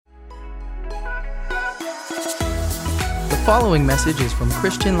following message is from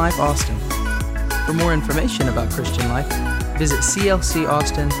Christian Life Austin. For more information about Christian Life, visit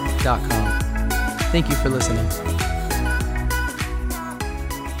clcaustin.com. Thank you for listening.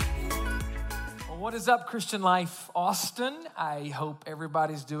 Well, what is up, Christian Life Austin? I hope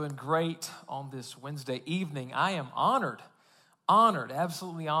everybody's doing great on this Wednesday evening. I am honored,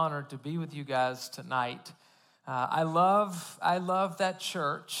 absolutely honored to be with you guys tonight. I love that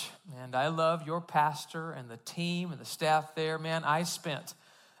church, and I love your pastor and the team and the staff there. Man, I spent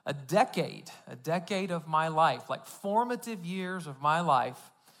a decade of my life, like formative years of my life,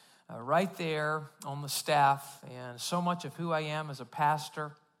 right there on the staff. And so much of who I am as a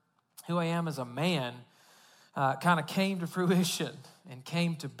pastor, who I am as a man, kind of came to fruition and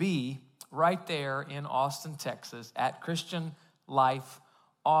came to be right there in Austin, Texas at Christian Life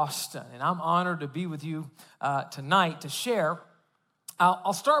Austin. And I'm honored to be with you tonight to share.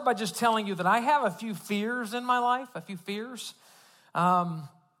 I'll start by just telling you that I have a few fears in my life, One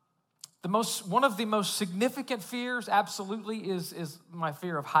of the most significant fears, absolutely, is my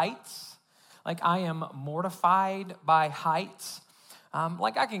fear of heights. Like, I am mortified by heights. I'm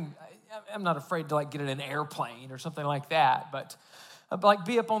not afraid to get in an airplane or something like that, but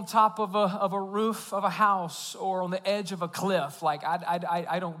be up on top of a roof of a house or on the edge of a cliff.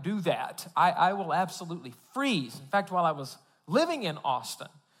 I don't do that. I will absolutely freeze. In fact, while I was living in Austin,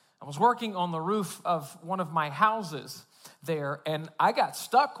 I was working on the roof of one of my houses there, and I got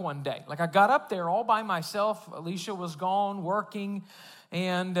stuck one day. I got up there all by myself. Alicia was gone working,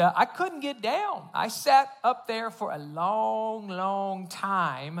 and I couldn't get down. I sat up there for a long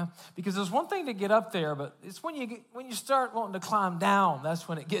time because there's one thing to get up there, but it's when you start wanting to climb down, that's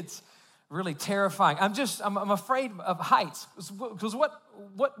when it gets really terrifying. I'm afraid of heights because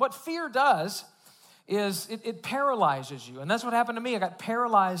what fear does is it paralyzes you, and that's what happened to me. I got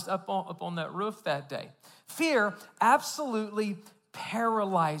paralyzed up on that roof that day. Fear absolutely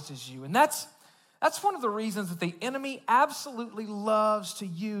paralyzes you, and that's one of the reasons that the enemy absolutely loves to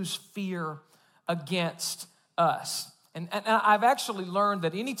use fear against us. And I've actually learned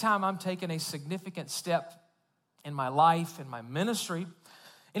that anytime I'm taking a significant step in my life, in my ministry,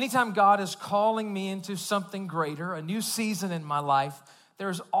 anytime God is calling me into something greater, a new season in my life,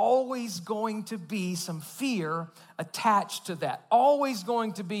 there's always going to be some fear attached to that. Always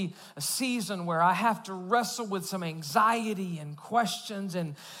going to be a season where I have to wrestle with some anxiety and questions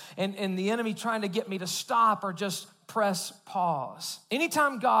and the enemy trying to get me to stop or just press pause.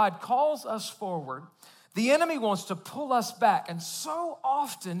 Anytime God calls us forward, the enemy wants to pull us back. And so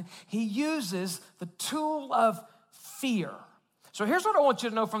often he uses the tool of fear. So here's what I want you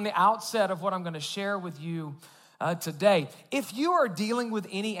to know from the outset of what I'm going to share with you today. If you are dealing with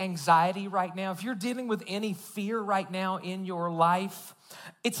any anxiety right now, if you're dealing with any fear right now in your life,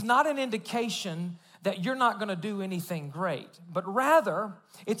 it's not an indication that you're not going to do anything great, but rather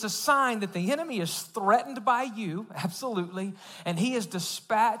it's a sign that the enemy is threatened by you, absolutely, and he has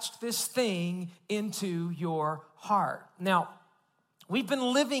dispatched this thing into your heart. Now, we've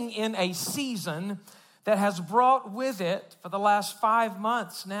been living in a season that has brought with it, for the last 5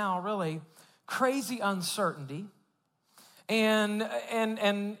 months now, really, crazy uncertainty and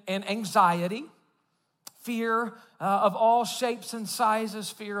anxiety, fear of all shapes and sizes,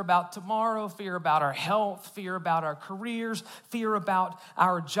 fear about tomorrow, fear about our health, fear about our careers, fear about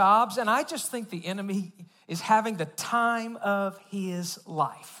our jobs. And I just think the enemy is having the time of his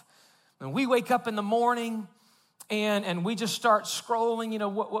life. When we wake up in the morning and we just start scrolling,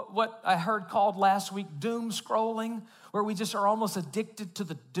 what I heard called last week doom scrolling, where we just are almost addicted to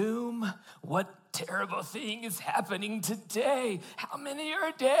the doom. What terrible thing is happening today? How many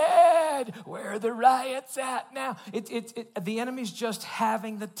are dead? Where are the riots at now? The enemy's just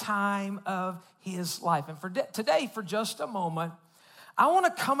having the time of his life. And today, for just a moment, I want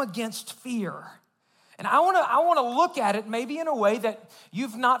to come against fear. And I want to look at it maybe in a way that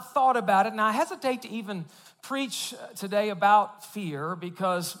you've not thought about it. And I hesitate to even preach today about fear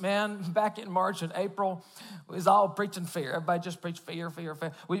because, man, back in March and April, it was all preaching fear. Everybody just preached fear.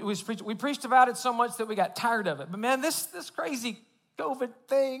 We preached about it so much that we got tired of it. But, man, this crazy COVID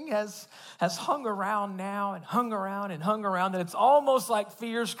thing has hung around now and hung around that it's almost like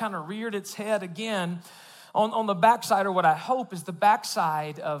fear's kind of reared its head again on the backside, or what I hope is the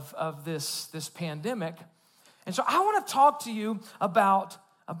backside of this pandemic. And so I want to talk to you about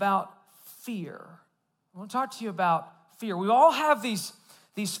fear. I want to talk to you about fear. We all have these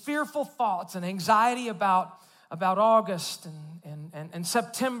fearful thoughts and anxiety about August and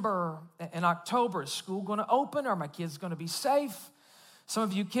September and October. Is school going to open? Are my kids going to be safe? Some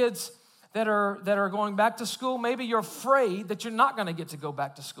of you kids that are going back to school. Maybe you're afraid that you're not going to get to go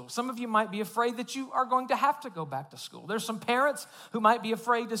back to school. Some of you might be afraid that you are going to have to go back to school. There's some parents who might be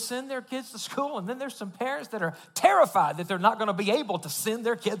afraid to send their kids to school, and then there's some parents that are terrified that they're not going to be able to send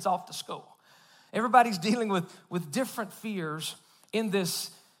their kids off to school. Everybody's dealing with different fears in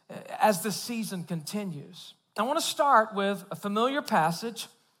this as the season continues. I want to start with a familiar passage,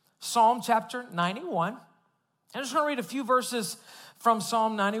 Psalm chapter 91. I'm just going to read a few verses from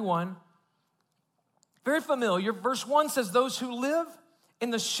Psalm 91. Very familiar. Verse 1 says, "Those who live in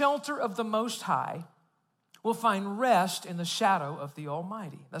the shelter of the Most High will find rest in the shadow of the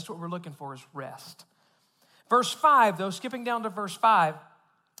Almighty." That's what we're looking for, is rest. Verse 5, though, skipping down to verse 5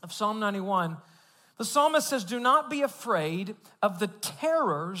 of Psalm 91, the psalmist says, "Do not be afraid of the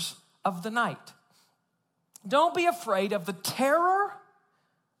terrors of the night." Don't be afraid of the terror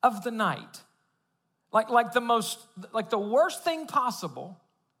of the night. Like the worst thing possible,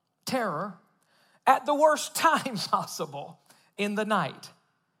 terror, at the worst time possible in the night.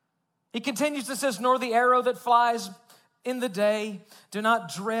 He continues to say, "Nor the arrow that flies in the day. Do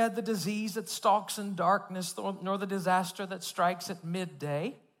not dread the disease that stalks in darkness, nor the disaster that strikes at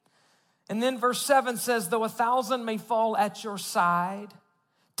midday." And then verse 7 says, "Though 1,000 may fall at your side,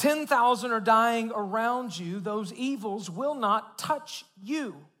 10,000 are dying around you, those evils will not touch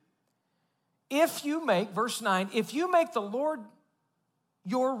you. If you make," verse 9, "if you make the Lord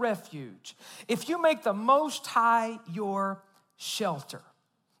your refuge, if you make the Most High your shelter."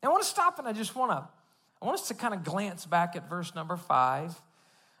 Now, I want to stop and I want us to kind of glance back at verse number 5.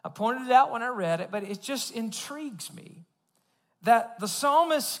 I pointed it out when I read it, but it just intrigues me that the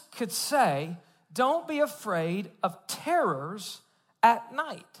psalmist could say, don't be afraid of terrors at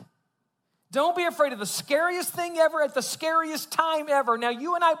night. Don't be afraid of the scariest thing ever at the scariest time ever. Now,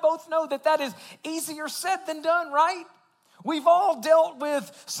 you and I both know that is easier said than done, right? We've all dealt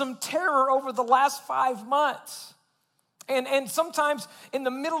with some terror over the last 5 months. And sometimes in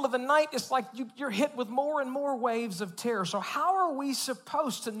the middle of the night, it's like you're hit with more and more waves of terror. So how are we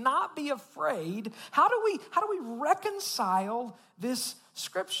supposed to not be afraid? How do we reconcile this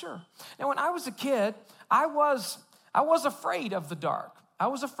scripture? Now, when I was a kid, I was afraid of the dark. I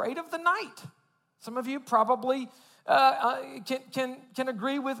was afraid of the night. Some of you probably can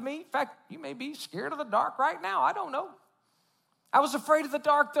agree with me. In fact, you may be scared of the dark right now. I don't know. I was afraid of the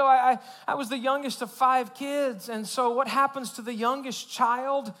dark, though. I was the youngest of 5 kids, and so what happens to the youngest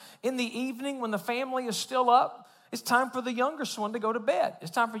child in the evening when the family is still up? It's time for the youngest one to go to bed.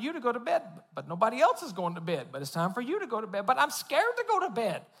 It's time for you to go to bed, but nobody else is going to bed, but it's time for you to go to bed. But I'm scared to go to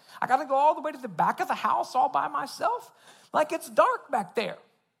bed. I got to go all the way to the back of the house all by myself, like it's dark back there.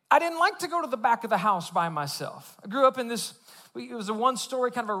 I didn't like to go to the back of the house by myself. I grew up in this, it was a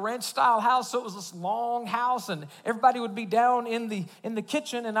one-story kind of a ranch-style house, so it was this long house, and everybody would be down in the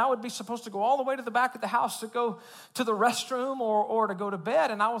kitchen, and I would be supposed to go all the way to the back of the house to go to the restroom or to go to bed,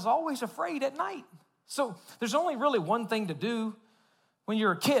 and I was always afraid at night. So there's only really one thing to do when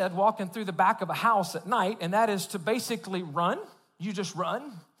you're a kid walking through the back of a house at night, and that is to basically run. You just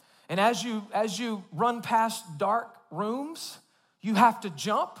run, and as you run past dark rooms, you have to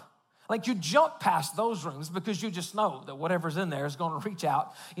jump. Like you jump past those rooms because you just know that whatever's in there is going to reach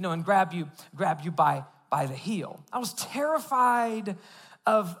out, and grab you by the heel. I was terrified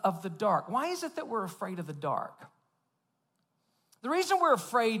of the dark. Why is it that we're afraid of the dark? The reason we're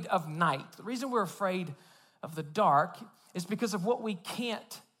afraid of night, the reason we're afraid of the dark is because of what we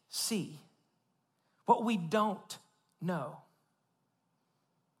can't see, what we don't know.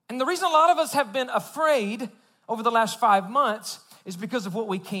 And the reason a lot of us have been afraid over the last 5 months is because of what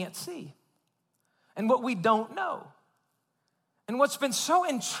we can't see and what we don't know. And what's been so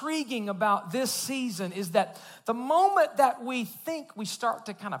intriguing about this season is that the moment that we think we start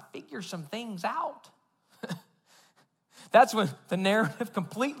to kind of figure some things out, that's when the narrative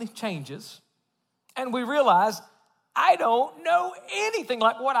completely changes and we realize, I don't know anything.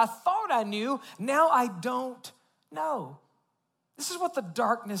 Like what I thought I knew, now I don't know. This is what the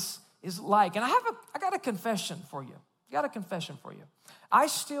darkness is like. And I got a confession for you. I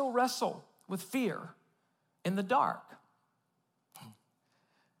still wrestle with fear in the dark.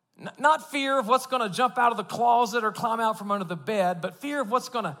 Not fear of what's going to jump out of the closet or climb out from under the bed, but fear of what's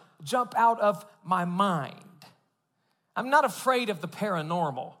going to jump out of my mind. I'm not afraid of the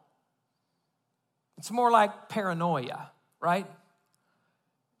paranormal. It's more like paranoia, right?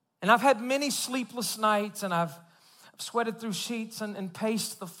 And I've had many sleepless nights, and I've sweated through sheets and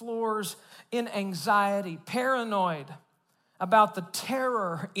paced the floors in anxiety, paranoid about the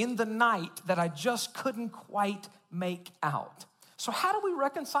terror in the night that I just couldn't quite make out. So how do we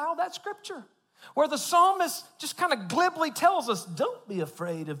reconcile that scripture? where the psalmist just kind of glibly tells us, don't be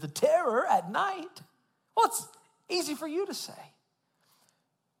afraid of the terror at night. Well, it's easy for you to say.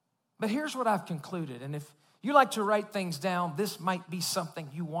 But here's what I've concluded, and if you like to write things down, this might be something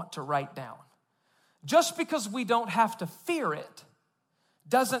you want to write down. Just because we don't have to fear it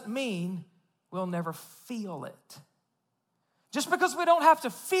doesn't mean we'll never feel it. Just because we don't have to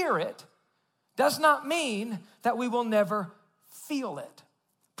fear it does not mean that we will never feel it.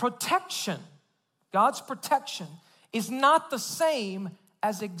 Protection, God's protection, is not the same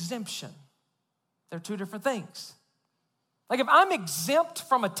as exemption. They're two different things. Like if I'm exempt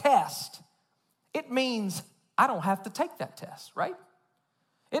from a test, it means I don't have to take that test, right?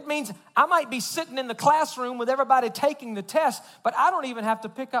 It means I might be sitting in the classroom with everybody taking the test, but I don't even have to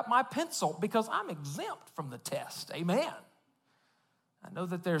pick up my pencil because I'm exempt from the test. Amen. I know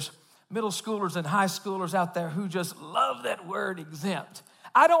that there's middle schoolers and high schoolers out there who just love that word exempt.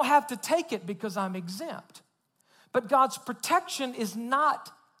 I don't have to take it because I'm exempt. But God's protection is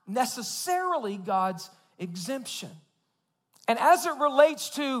not necessarily God's exemption. And as it relates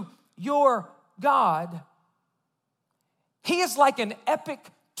to your God, He is like an epic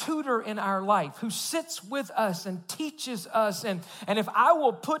tutor in our life who sits with us and teaches us. And if I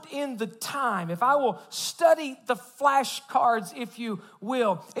will put in the time, if I will study the flashcards, if you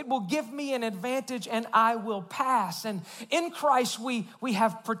will, it will give me an advantage and I will pass. And in Christ, we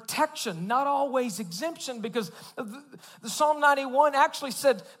have protection, not always exemption, because the Psalm 91 actually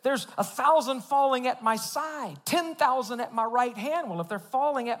said there's 1,000 falling at my side, 10,000 at my right hand. Well, if they're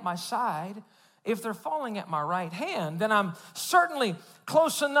falling at my side, if they're falling at my right hand, then I'm certainly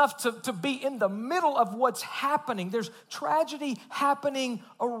close enough to be in the middle of what's happening. There's tragedy happening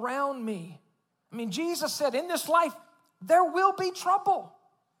around me. I mean, Jesus said, in this life, there will be trouble.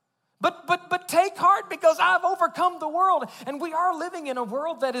 But take heart because I've overcome the world. And we are living in a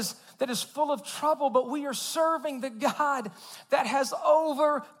world that is full of trouble, but we are serving the God that has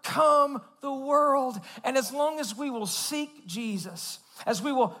overcome the world. And as long as we will seek Jesus, as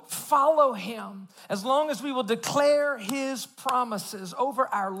we will follow Him, as long as we will declare His promises over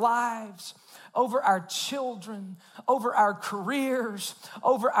our lives, over our children, over our careers,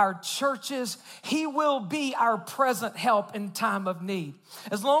 over our churches, He will be our present help in time of need.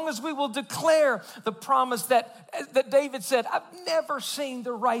 As long as we will declare the promise that David said, I've never seen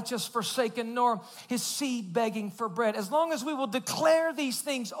the righteous forsaken, nor his seed begging for bread. As long as we will declare these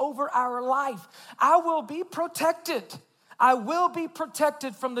things over our life, I will be protected. I will be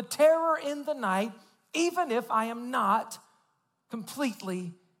protected from the terror in the night, even if I am not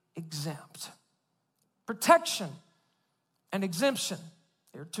completely exempt. Protection and exemption,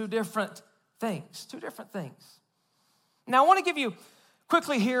 they're two different things, Now, I want to give you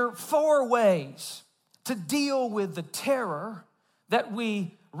quickly here 4 ways to deal with the terror that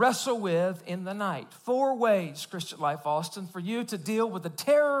we wrestle with in the night. 4 ways, Christian Life Austin, for you to deal with the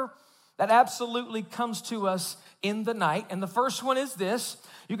terror that absolutely comes to us in the night. And the first one is this.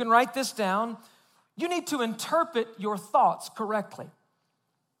 You can write this down. You need to interpret your thoughts correctly.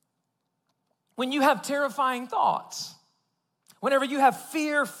 When you have terrifying thoughts, whenever you have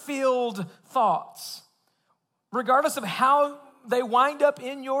fear-filled thoughts, regardless of how they wind up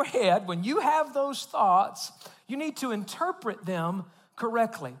in your head, when you have those thoughts, you need to interpret them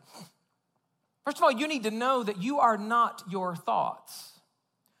correctly. First of all, you need to know that you are not your thoughts.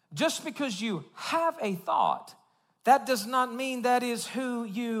 Just because you have a thought, that does not mean that is who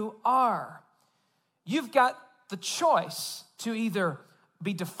you are. You've got the choice to either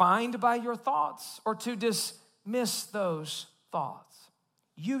be defined by your thoughts or to dismiss those thoughts.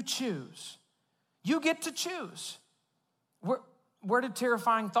 You choose. You get to choose. Where did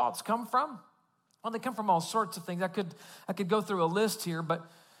terrifying thoughts come from? Well, they come from all sorts of things. I could go through a list here, but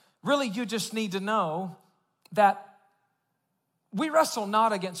really you just need to know that we wrestle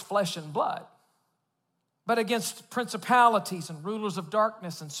not against flesh and blood, but against principalities and rulers of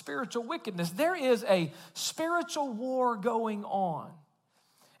darkness and spiritual wickedness. There is a spiritual war going on.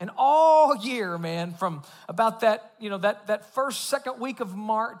 And all year, man, from about that first, second week of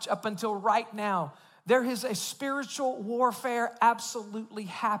March up until right now, there is a spiritual warfare absolutely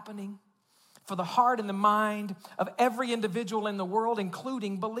happening for the heart and the mind of every individual in the world,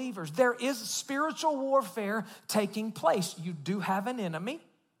 including believers. There is spiritual warfare taking place. You do have an enemy.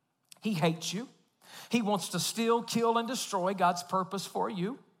 He hates you. He wants to steal, kill, and destroy God's purpose for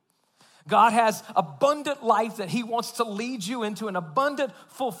you. God has abundant life that he wants to lead you into, an abundant,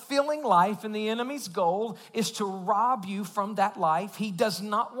 fulfilling life, and the enemy's goal is to rob you from that life. He does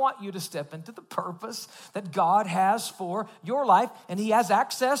not want you to step into the purpose that God has for your life, and he has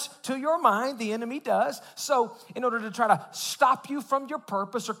access to your mind, the enemy does. So in order to try to stop you from your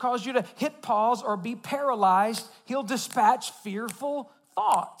purpose or cause you to hit pause or be paralyzed, he'll dispatch fearful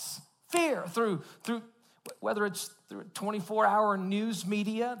thoughts. Fear through whether it's through 24-hour news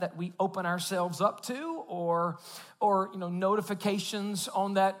media that we open ourselves up to, or notifications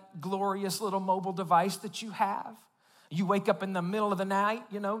on that glorious little mobile device that you have. You wake up in the middle of the night,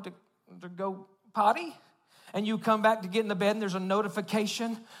 to go potty, and you come back to get in the bed and there's a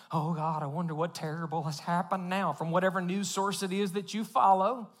notification. Oh God, I wonder what terrible has happened now from whatever news source it is that you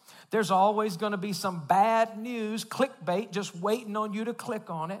follow. There's always going to be some bad news, clickbait, just waiting on you to click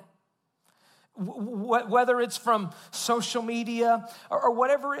on it. Whether it's from social media or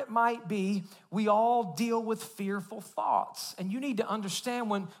whatever it might be, we all deal with fearful thoughts. And you need to understand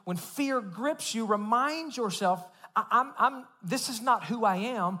when fear grips you, remind yourself, this is not who I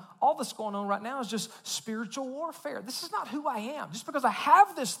am. All that's going on right now is just spiritual warfare. This is not who I am. Just because I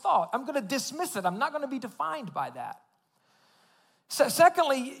have this thought, I'm going to dismiss it. I'm not going to be defined by that. So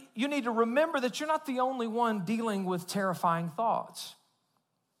secondly, you need to remember that you're not the only one dealing with terrifying thoughts.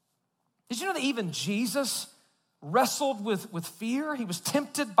 Did you know that even Jesus wrestled with fear? He was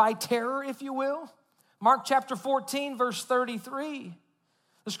tempted by terror, if you will. Mark chapter 14, verse 33.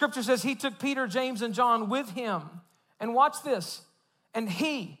 The scripture says he took Peter, James, and John with him. And watch this. And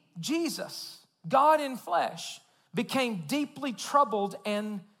he, Jesus, God in flesh, became deeply troubled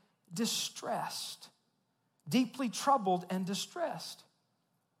and distressed. Deeply troubled and distressed.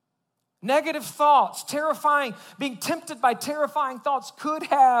 Negative thoughts, terrifying, being tempted by terrifying thoughts could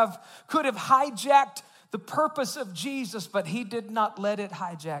have hijacked the purpose of Jesus, but he did not let it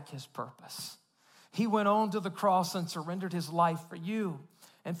hijack his purpose. He went on to the cross and surrendered his life for you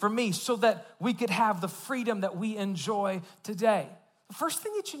and for me so that we could have the freedom that we enjoy today. The first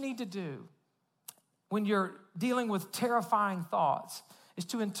thing that you need to do when you're dealing with terrifying thoughts is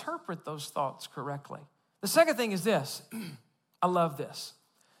to interpret those thoughts correctly. The second thing is this. I love this.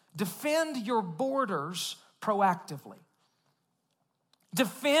 Defend your borders proactively.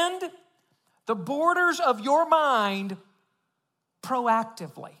 Defend the borders of your mind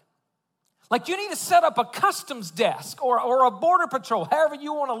proactively. Like you need to set up a customs desk or a border patrol, however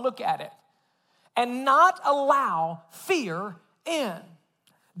you want to look at it, and not allow fear in.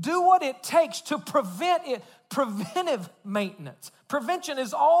 Do what it takes to prevent it. Preventive maintenance. Prevention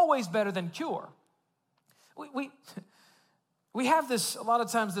is always better than cure. We have this, a lot of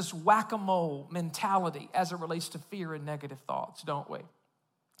times, this whack-a-mole mentality as it relates to fear and negative thoughts, don't we?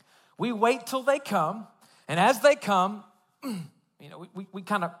 We wait till they come, and as they come, we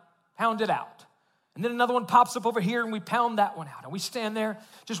kind of pound it out. And then another one pops up over here, and we pound that one out. And we stand there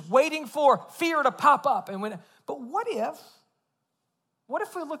just waiting for fear to pop up. But what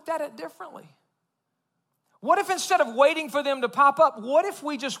if we looked at it differently? What if instead of waiting for them to pop up, what if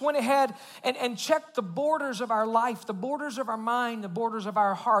we just went ahead and checked the borders of our life, the borders of our mind, the borders of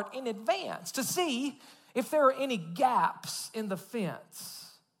our heart in advance to see if there are any gaps in the fence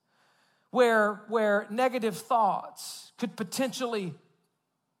where negative thoughts could potentially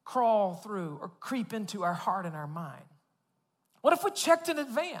crawl through or creep into our heart and our mind? What if we checked in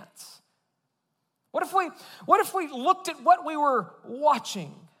advance? What if we looked at what we were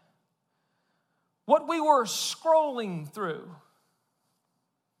watching? What we were scrolling through,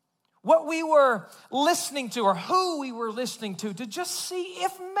 what we were listening to, or who we were listening to just see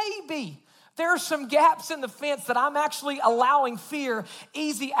if maybe there are some gaps in the fence that I'm actually allowing fear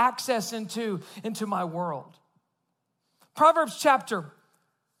easy access into my world. Proverbs chapter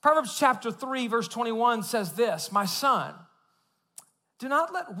 3, verse 21 says this, "My son, do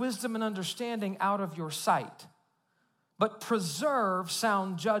not let wisdom and understanding out of your sight, but preserve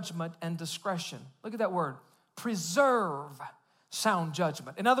sound judgment and discretion." Look at that word, preserve sound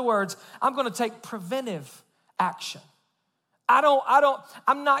judgment. In other words, I'm going to take preventive action.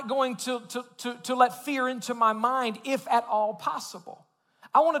 I'm not going to let fear into my mind if at all possible.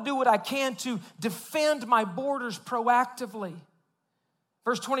 I want to do what I can to defend my borders proactively.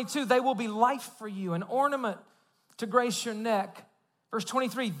 Verse 22, "They will be life for you, an ornament to grace your neck." Verse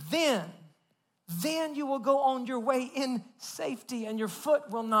 23, Then you will go on your way in safety, and your foot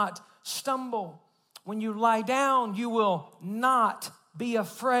will not stumble. When you lie down, you will not be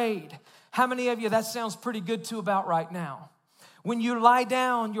afraid. How many of you, that sounds pretty good to about right now? When you lie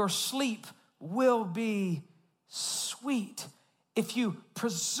down, your sleep will be sweet. If you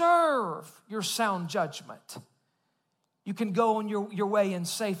preserve your sound judgment, you can go on your way in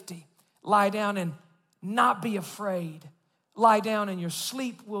safety. Lie down and not be afraid. Lie down and your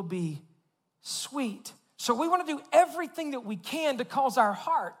sleep will be sweet. So we want to do everything that we can to cause our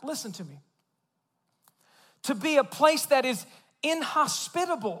heart, listen to me, to be a place that is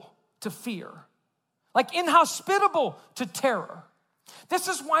inhospitable to fear, like inhospitable to terror. This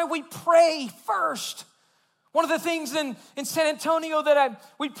is why we pray first. One of the things in San Antonio that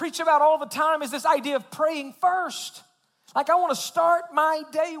we preach about all the time is this idea of praying first. Like I want to start my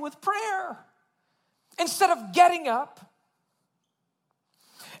day with prayer instead of getting up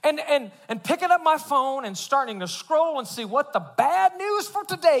and picking up my phone and starting to scroll and see what the bad news for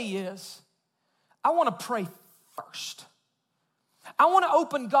today is. I want to pray first. I want to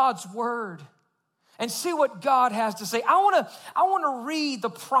open God's word and see what God has to say. I want to read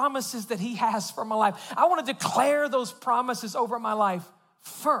the promises that he has for my life. I want to declare those promises over my life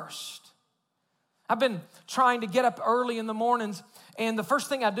first. I've been trying to get up early in the mornings, and the first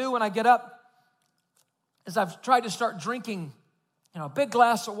thing I do when I get up is I've tried to start drinking, a big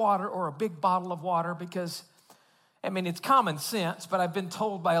glass of water or a big bottle of water because, it's common sense, but I've been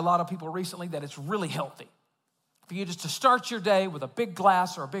told by a lot of people recently that it's really healthy for you just to start your day with a big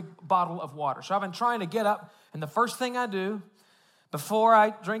glass or a big bottle of water. So I've been trying to get up, and the first thing I do before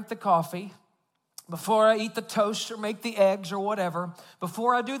I drink the coffee, before I eat the toast or make the eggs or whatever,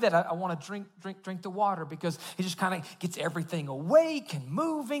 before I do that, I want to drink the water because it just kind of gets everything awake and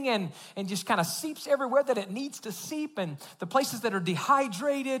moving and just kind of seeps everywhere that it needs to seep. And the places that are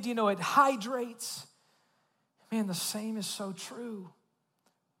dehydrated, it hydrates. Man, the same is so true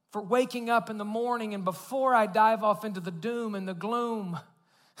for waking up in the morning and before I dive off into the doom and the gloom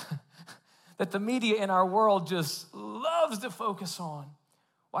that the media in our world just loves to focus on.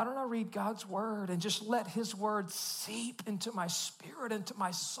 Why don't I read God's word and just let his word seep into my spirit, into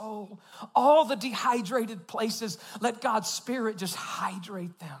my soul? All the dehydrated places, let God's spirit just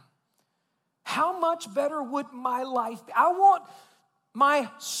hydrate them. How much better would my life be? I want my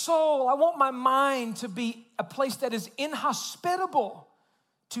soul, I want my mind to be a place that is inhospitable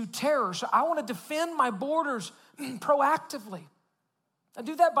to terror. So I want to defend my borders proactively. I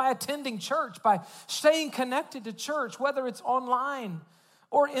do that by attending church, by staying connected to church, whether it's online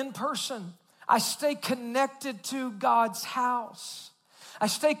or in person. I stay connected to God's house. I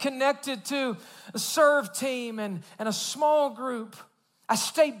stay connected to a serve team and a small group. I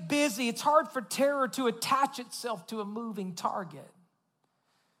stay busy. It's hard for terror to attach itself to a moving target.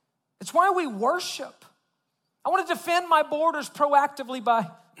 It's why we worship. I want to defend my borders proactively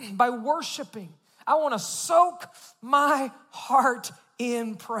by worshiping. I want to soak my heart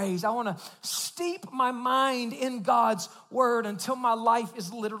in praise. I want to steep my mind in God's word until my life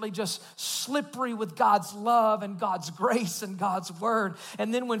is literally just slippery with God's love and God's grace and God's word.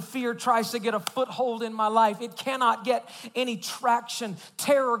 And then when fear tries to get a foothold in my life, it cannot get any traction.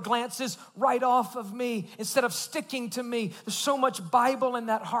 Terror glances right off of me instead of sticking to me. There's so much Bible in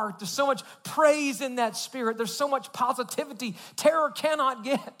that heart. There's so much praise in that spirit. There's so much positivity. Terror cannot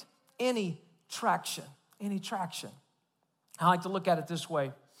get any traction. I like to look at it this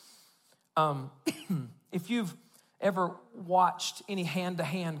way. If you've ever watched any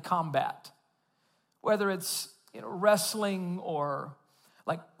hand-to-hand combat, whether it's wrestling or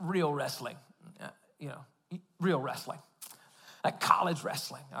like real wrestling, like college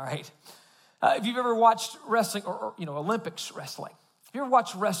wrestling, all right? If you've ever watched wrestling or Olympics wrestling, if you ever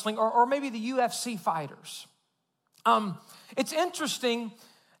watched wrestling or maybe the UFC fighters, it's interesting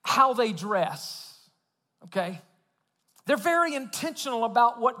how they dress, okay? They're very intentional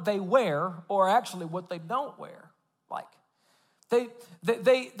about what they wear, or actually what they don't wear. Like they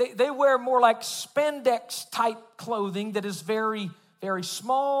wear more like spandex type clothing that is very, very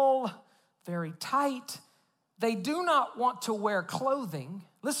small, very tight. They do not want to wear clothing,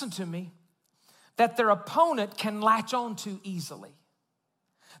 listen to me, that their opponent can latch onto easily.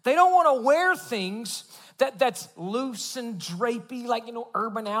 They don't want to wear things that's loose and drapey, like,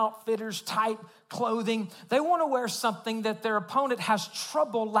 Urban Outfitters type clothing. They want to wear something that their opponent has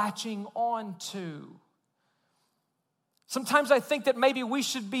trouble latching onto. Sometimes I think that maybe we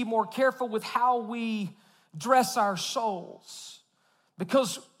should be more careful with how we dress our souls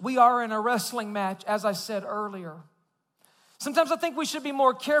because we are in a wrestling match, as I said earlier. Sometimes I think we should be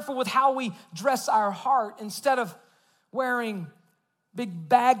more careful with how we dress our heart instead of wearing big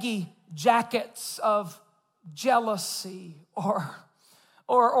baggy jackets of jealousy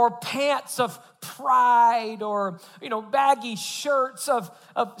or pants of pride or baggy shirts of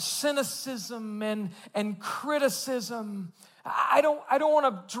cynicism and criticism. I don't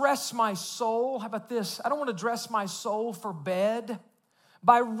want to dress my soul. How about this? I don't want to dress my soul for bed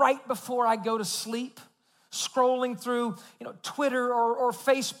by right before I go to sleep, scrolling through, Twitter or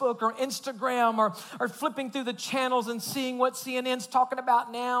Facebook or Instagram or flipping through the channels and seeing what CNN's talking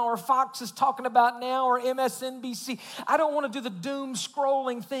about now or Fox is talking about now or MSNBC. I don't want to do the doom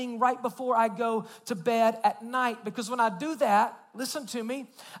scrolling thing right before I go to bed at night, because when I do that, listen to me,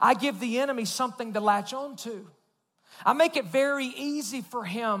 I give the enemy something to latch on to. I make it very easy for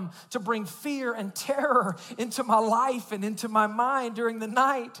him to bring fear and terror into my life and into my mind during the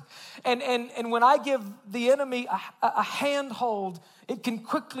night. And when I give the enemy a handhold, it can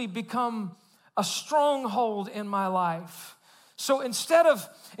quickly become a stronghold in my life. So instead of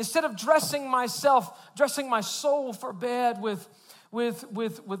dressing my soul for bed with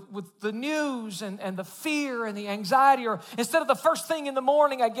the news and the fear and the anxiety, or instead of the first thing in the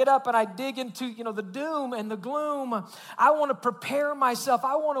morning I get up and I dig into the doom and the gloom, I want to prepare myself.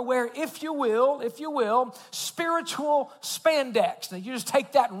 I want to wear, if you will, spiritual spandex. Now you just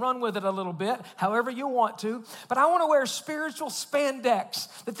take that and run with it a little bit, however you want to, but I want to wear spiritual spandex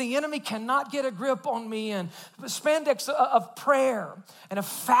that the enemy cannot get a grip on me in. Spandex of prayer and of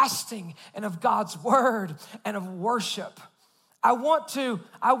fasting and of God's word and of worship. I want to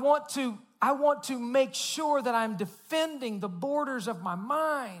make sure that I'm defending the borders of my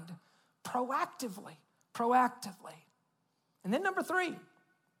mind proactively. And then number three,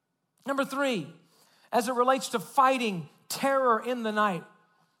 as it relates to fighting terror in the night,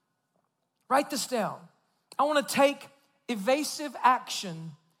 write this down. I want to take evasive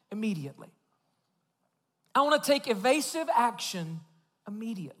action immediately.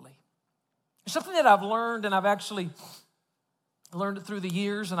 There's something that I've learned, and I've actually learned it through the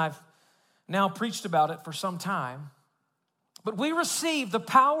years, and I've now preached about it for some time. But we receive the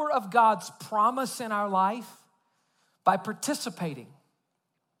power of God's promise in our life by participating.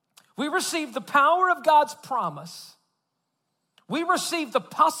 We receive the power of God's promise. We receive the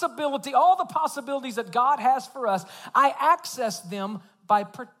possibility, all the possibilities that God has for us. I access them by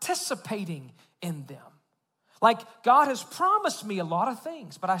participating in them. Like, God has promised me a lot of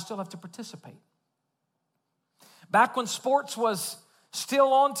things, but I still have to participate. Back when sports was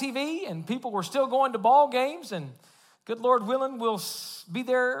still on TV and people were still going to ball games, and good Lord willing, we'll be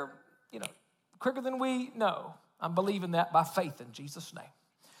there, quicker than we know. I'm believing that by faith in Jesus' name.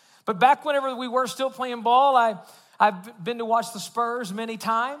 But back whenever we were still playing ball, I've been to watch the Spurs many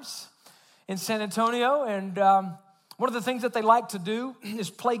times in San Antonio, and one of the things that they like to do is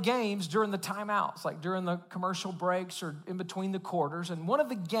play games during the timeouts, like during the commercial breaks or in between the quarters. And one of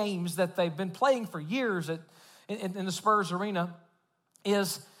the games that they've been playing for years in the Spurs arena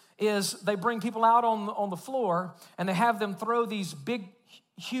is they bring people out on the floor and they have them throw these big,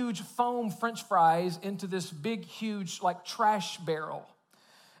 huge foam French fries into this big, huge trash barrel.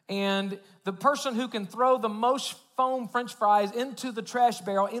 And the person who can throw the most foam French fries into the trash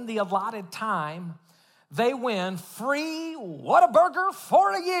barrel in the allotted time, they win free Whataburger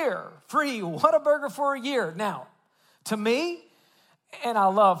for a year. Now, to me, and I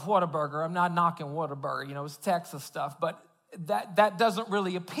love Whataburger. I'm not knocking Whataburger. It's Texas stuff. But that doesn't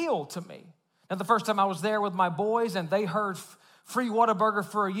really appeal to me. And the first time I was there with my boys and they heard free Whataburger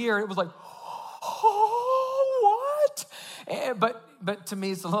for a year, it was like, oh, what? But to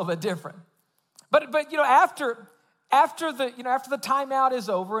me, it's a little bit different. But after the timeout is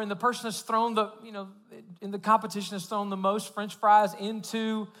over and the person has thrown in the competition has thrown the most French fries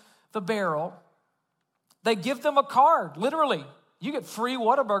into the barrel, they give them a card, literally. You get free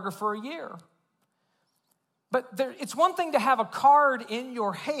Whataburger for a year. But it's one thing to have a card in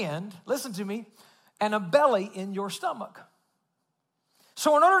your hand, listen to me, and a belly in your stomach.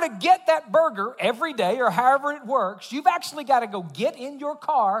 So in order to get that burger every day or however it works, you've actually got to go get in your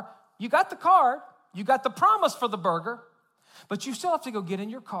car. You got the card, you got the promise for the burger, but you still have to go get in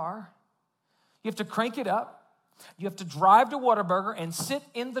your car. You have to crank it up. You have to drive to Whataburger and sit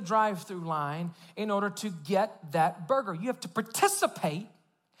in the drive-through line in order to get that burger. You have to participate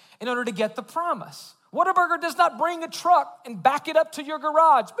in order to get the promise. Whataburger does not bring a truck and back it up to your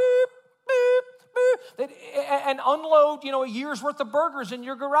garage, beep, beep, beep, and unload, a year's worth of burgers in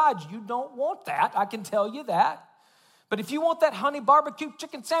your garage. You don't want that, I can tell you that. But if you want that honey barbecue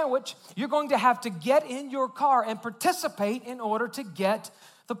chicken sandwich, you're going to have to get in your car and participate in order to get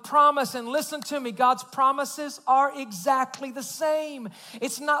the promise. And listen to me, God's promises are exactly the same.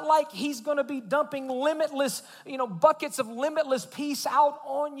 It's not like he's going to be dumping limitless, buckets of limitless peace out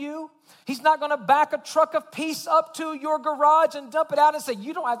on you. He's not going to back a truck of peace up to your garage and dump it out and say,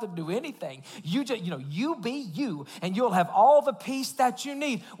 you don't have to do anything. You just, you be you, and you'll have all the peace that you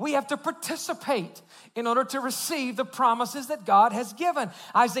need. We have to participate in order to receive the promises that God has given.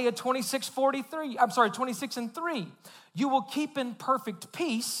 Isaiah 26:3. You will keep in perfect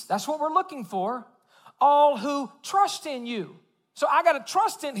peace. That's what we're looking for. all who trust in you. So I got to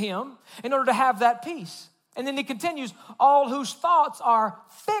trust in him in order to have that peace. And then he continues, all whose thoughts are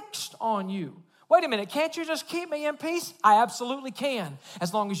fixed on you. Wait a minute, can't you just keep me in peace? I absolutely can,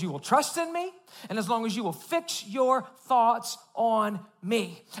 as long as you will trust in me and as long as you will fix your thoughts on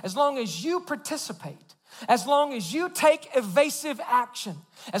me. As long as you participate, as long as you take evasive action,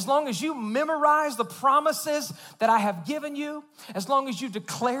 as long as you memorize the promises that I have given you, as long as you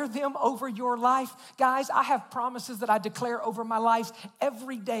declare them over your life. Guys, I have promises that I declare over my life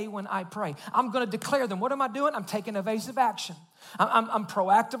every day when I pray. I'm going to declare them. What am I doing? I'm taking evasive action. I'm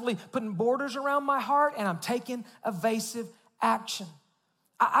proactively putting borders around my heart, and I'm taking evasive action.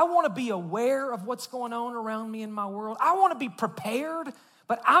 I want to be aware of what's going on around me in my world. I want to be prepared,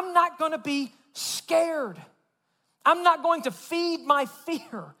 but I'm not going to be scared. I'm not going to feed my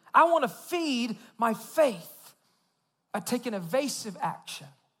fear. I want to feed my faith by taking evasive action,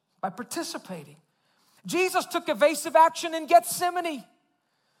 by participating. Jesus took evasive action in Gethsemane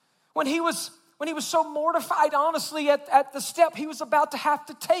when he was so mortified, honestly, at the step he was about to have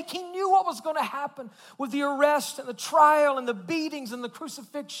to take. He knew what was going to happen with the arrest and the trial and the beatings and the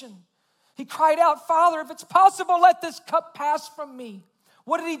crucifixion. He cried out, Father, if it's possible, let this cup pass from me.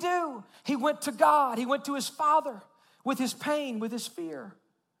 What did he do? He went to God. He went to his Father with his pain, with his fear.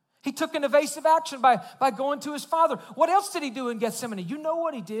 He took an evasive action by going to his Father. What else did he do in Gethsemane? You know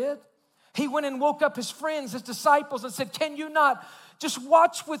what he did. He went and woke up his friends, his disciples, and said, can you not just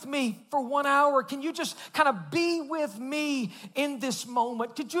watch with me for 1 hour? Can you just kind of be with me in this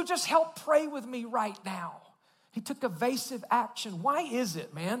moment? Could you just help pray with me right now? He took evasive action. Why is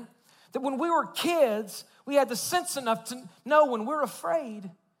it, man, that when we were kids, we had the sense enough to know when we're afraid,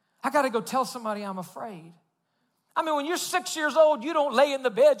 I got to go tell somebody I'm afraid. I mean, when you're 6 years old, you don't lay in the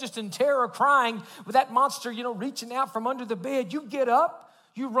bed just in terror crying with that monster, reaching out from under the bed. You get up,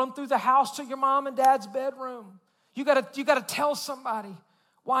 you run through the house to your mom and dad's bedroom. You got to tell somebody.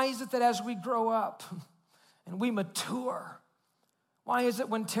 Why is it that as we grow up and we mature, why is it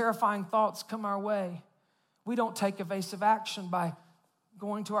when terrifying thoughts come our way, we don't take evasive action by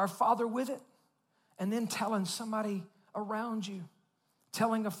going to our Father with it and then telling somebody around you,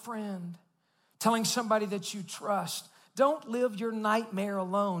 telling a friend, telling somebody that you trust? Don't live your nightmare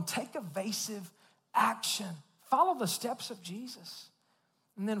alone. Take evasive action. Follow the steps of Jesus.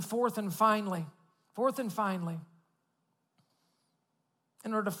 And then fourth and finally,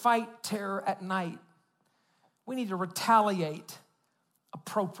 in order to fight terror at night, we need to retaliate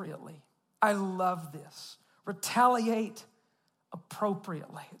appropriately. I love this. Retaliate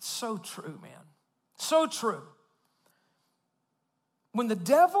appropriately. It's so true, man. So true. When the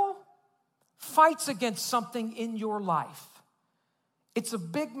devil fights against something in your life, it's a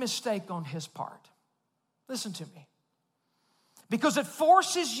big mistake on his part. Listen to me. Because it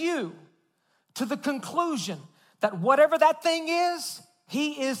forces you to the conclusion that whatever that thing is,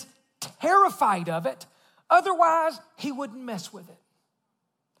 he is terrified of it. Otherwise, he wouldn't mess with it.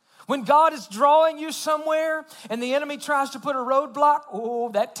 When God is drawing you somewhere and the enemy tries to put a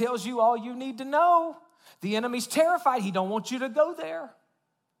roadblock, that tells you all you need to know. The enemy's terrified. He don't want you to go there.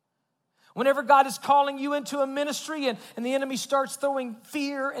 Whenever God is calling you into a ministry and the enemy starts throwing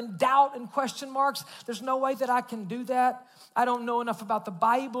fear and doubt and question marks, there's no way that I can do that. I don't know enough about the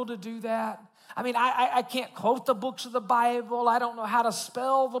Bible to do that. I mean, I can't quote the books of the Bible. I don't know how to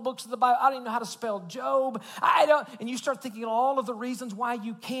spell the books of the Bible. I don't even know how to spell Job. And you start thinking all of the reasons why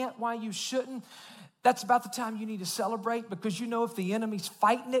you can't, why you shouldn't. That's about the time you need to celebrate, because you know if the enemy's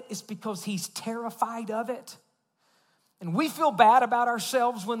fighting it, it's because he's terrified of it. And we feel bad about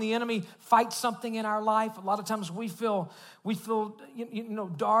ourselves when the enemy fights something in our life. A lot of times we feel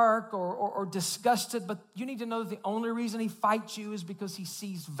dark or disgusted, but you need to know that the only reason he fights you is because he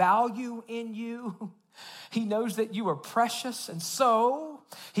sees value in you. He knows that you are precious, and so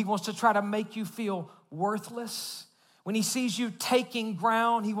he wants to try to make you feel worthless. When he sees you taking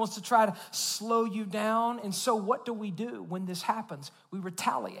ground, he wants to try to slow you down. And so what do we do when this happens? We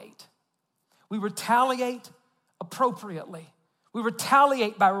retaliate. We retaliate appropriately. We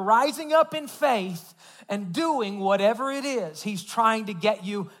retaliate by rising up in faith and doing whatever it is he's trying to get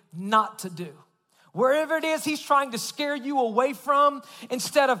you not to do. Wherever it is he's trying to scare you away from,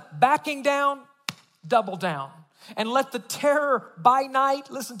 instead of backing down, double down. And let the terror by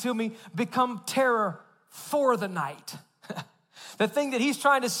night, listen to me, become terror for the night. The thing that he's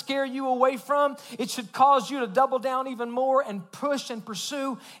trying to scare you away from, it should cause you to double down even more and push and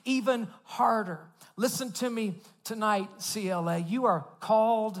pursue even harder. Listen to me tonight, CLA. You are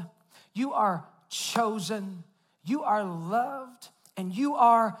called, you are chosen, you are loved, and you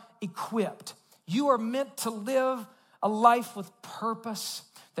are equipped. You are meant to live a life with purpose,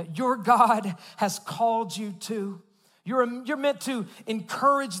 that your God has called you to. You're meant to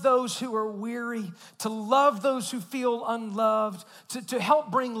encourage those who are weary, to love those who feel unloved, to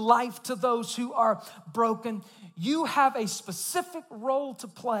help bring life to those who are broken. You have a specific role to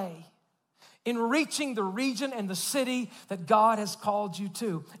play in reaching the region and the city that God has called you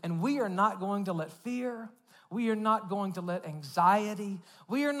to. And we are not going to let fear, we are not going to let anxiety,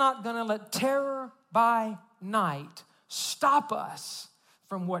 we are not going to let terror by night stop us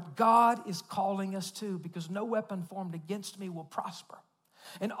from what God is calling us to, because no weapon formed against me will prosper.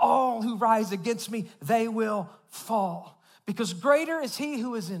 And all who rise against me, they will fall. Because greater is he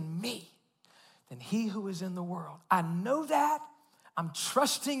who is in me than he who is in the world. I know that. I'm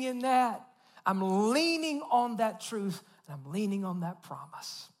trusting in that. I'm leaning on that truth, and I'm leaning on that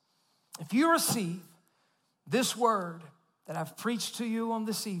promise. If you receive this word that I've preached to you on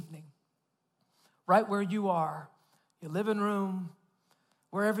this evening, right where you are, your living room,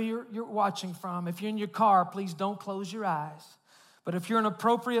 wherever you're watching from. If you're in your car, please don't close your eyes. But if you're in an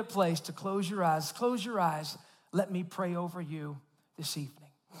appropriate place to close your eyes, close your eyes. Let me pray over you this evening.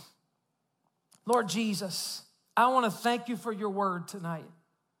 Lord Jesus, I want to thank you for your word tonight.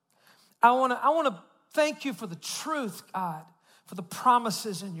 I want to thank you for the truth, God, for the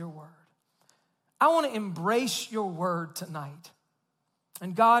promises in your word. I want to embrace your word tonight.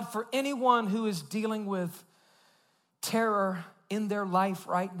 And God, for anyone who is dealing with terror in their life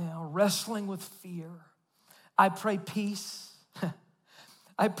right now, wrestling with fear, I pray peace.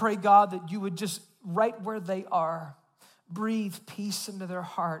 I pray, God, that you would just, right where they are, breathe peace into their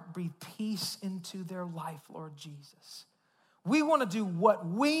heart, breathe peace into their life, Lord Jesus. We want to do what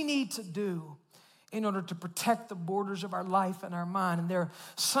we need to do in order to protect the borders of our life and our mind. And there are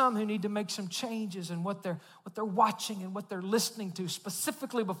some who need to make some changes in what they're watching and what they're listening to,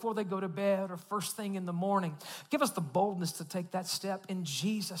 specifically before they go to bed or first thing in the morning. Give us the boldness to take that step in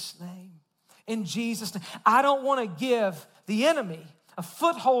Jesus' name. In Jesus' name. I don't want to give the enemy a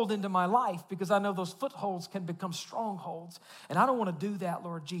foothold into my life, because I know those footholds can become strongholds. And I don't want to do that,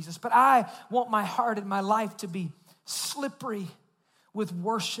 Lord Jesus. But I want my heart and my life to be slippery with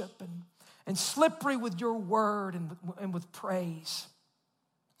worship and slippery with your word and with praise.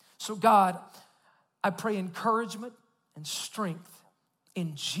 So God, I pray encouragement and strength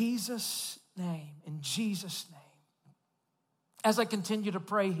in Jesus' name, in Jesus' name. As I continue to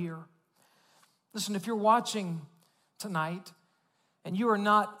pray here, listen, if you're watching tonight and you are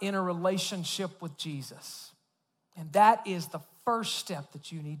not in a relationship with Jesus, and that is the first step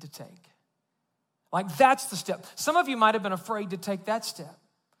that you need to take. Like, that's the step. Some of you might have been afraid to take that step.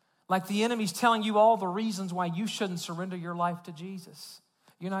 Like the enemy's telling you all the reasons why you shouldn't surrender your life to Jesus.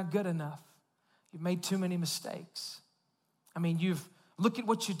 You're not good enough. You've made too many mistakes. I mean, look at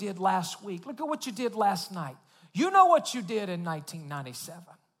what you did last week. Look at what you did last night. You know what you did in 1997.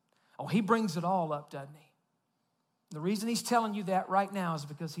 Oh, he brings it all up, doesn't he? The reason he's telling you that right now is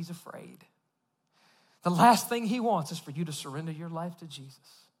because he's afraid. The last thing he wants is for you to surrender your life to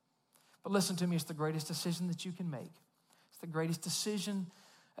Jesus. But listen to me, it's the greatest decision that you can make. It's the greatest decision.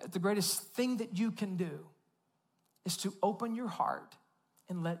 The greatest thing that you can do is to open your heart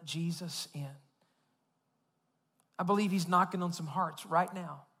and let Jesus in. I believe he's knocking on some hearts right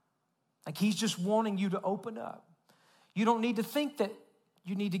now. Like he's just wanting you to open up. You don't need to think that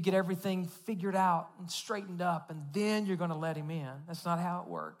you need to get everything figured out and straightened up and then you're going to let him in. That's not how it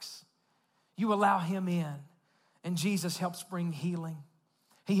works. You allow him in, and Jesus helps bring healing.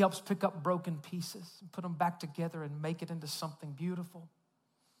 He helps pick up broken pieces and put them back together and make it into something beautiful.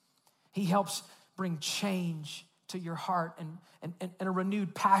 He helps bring change to your heart and a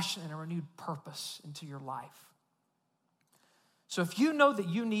renewed passion and a renewed purpose into your life. So if you know that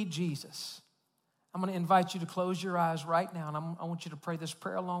you need Jesus, I'm going to invite you to close your eyes right now, and I want you to pray this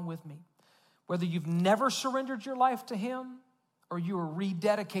prayer along with me. Whether you've never surrendered your life to him or you are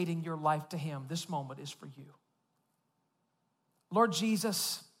rededicating your life to him, this moment is for you. Lord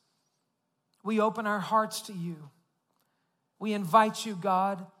Jesus, we open our hearts to you. We invite you,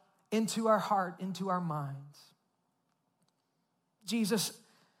 God, into our heart, into our minds. Jesus,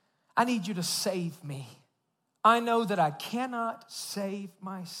 I need you to save me. I know that I cannot save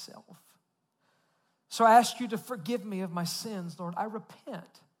myself. So I ask you to forgive me of my sins, Lord. I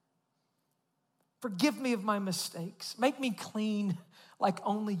repent. Forgive me of my mistakes. Make me clean like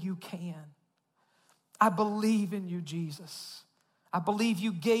only you can. I believe in you, Jesus. I believe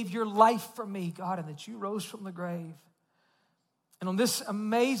you gave your life for me, God, and that you rose from the grave. And on this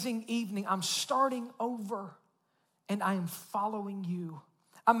amazing evening, I'm starting over and I am following you.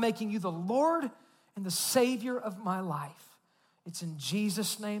 I'm making you the Lord and the Savior of my life. It's in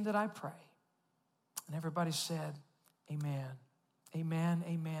Jesus' name that I pray. And everybody said, amen, amen,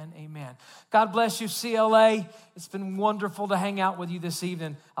 amen. God bless you, CLA. It's been wonderful to hang out with you this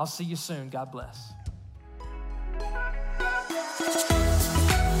evening. I'll see you soon. God bless.